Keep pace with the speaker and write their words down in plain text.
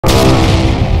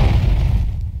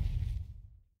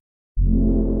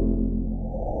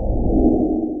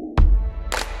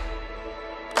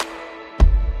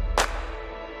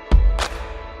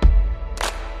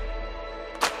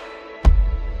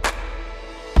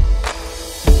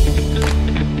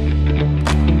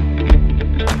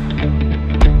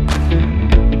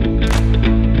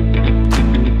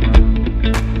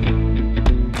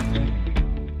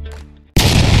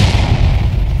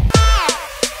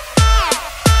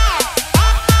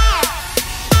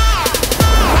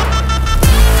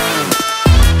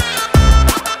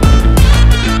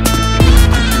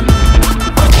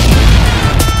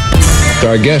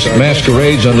Our guest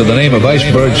masquerades under the name of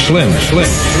Iceberg Slim.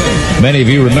 Many of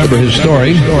you remember his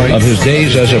story of his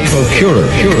days as a procurer,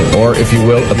 or if you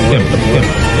will, a pimp.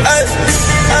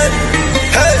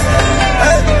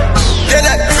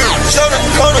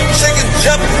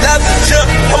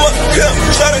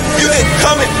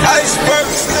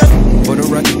 For the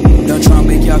record, done trying to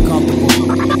make y'all comfortable.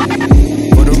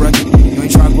 For the record, you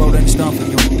ain't trying to grow, then it's done for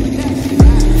you.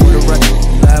 For the record,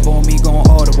 lab on me going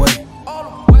all the way.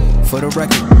 For the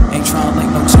record, ain't trying to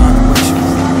link no time to waste.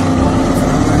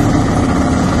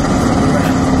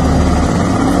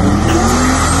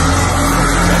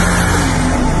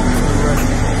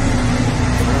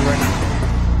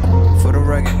 For the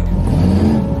record,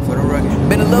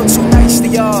 been a little too nice to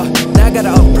y'all. Now I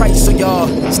gotta up price for y'all.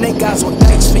 Snake eyes on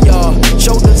ice for y'all.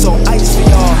 Shoulders on ice for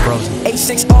y'all.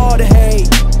 A6 all the hay.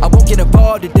 I won't get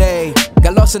involved today.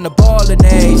 Got lost in the ball and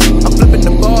A's. I'm flipping the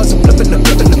bars, I'm flipping the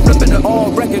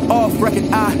on record, off record.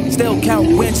 I still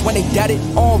count wins when they got it.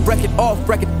 On record, off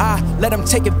record. I let them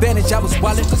take advantage. I was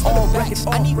wildin' on record.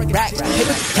 I need racks,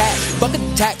 paper tax, bucket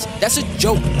tax. That's a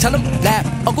joke. Tell them laugh.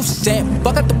 Uncle Sam,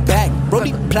 buck out the bag.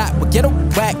 Brody plot, we'll get a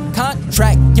whack.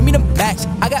 Contract, give me the max.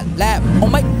 I got lab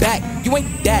on my back. You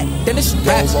ain't that, then it's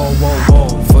raps. Whoa, whoa, whoa,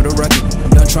 whoa. For the record,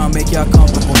 done trying to make y'all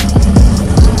comfortable. For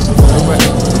the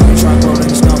record, ain't trying to grow, then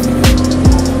it's done for you.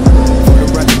 For the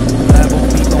record, lab on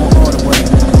me going all the way.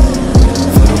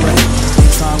 For the record,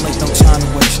 ain't trying to link no time to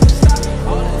waste.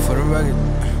 For the record,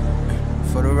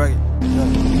 for the record,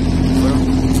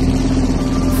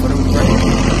 for the record.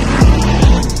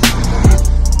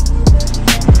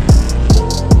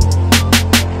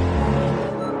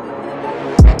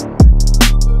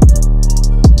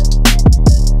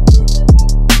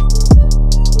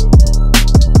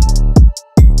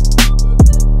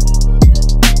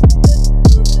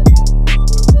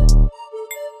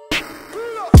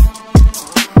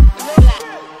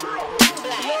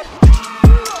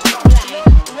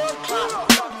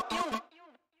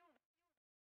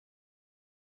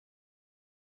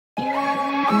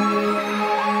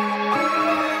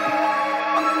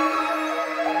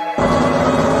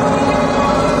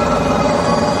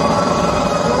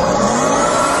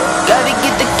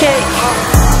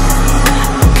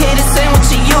 Okay, this ain't what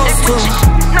you used to.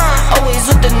 Always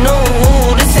with the new,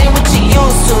 this ain't what you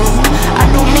used to. I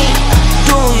do me,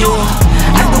 do you?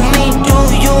 I do me, do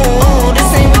you? This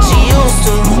ain't what you used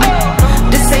to.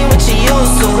 This ain't what you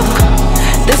used to.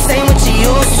 This ain't what you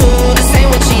used to. This ain't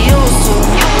what you used to.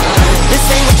 This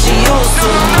ain't what you used to.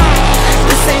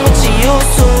 This ain't what you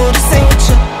used to. This ain't what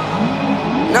you.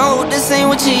 No, this ain't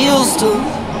what you used to.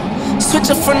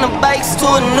 Switching from the bikes to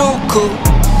a new coupe.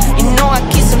 You know I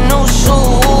keep some new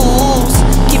shoes.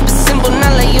 Keep it simple,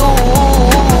 not like you.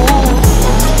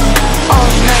 All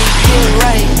night, get it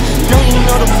right. Know you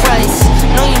know the price.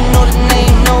 Know you know the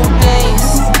name, no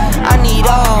names. I need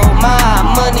all my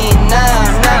money now.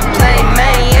 Not playing,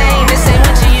 man. This ain't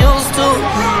what you used to.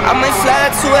 I might fly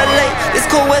to LA. This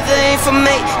cold weather ain't for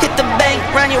me. Hit the bank,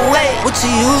 round your way. What you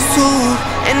used to?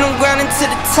 And I'm grinding to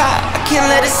the top. I can't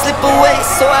let it slip away,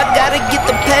 so I gotta get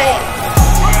the pay.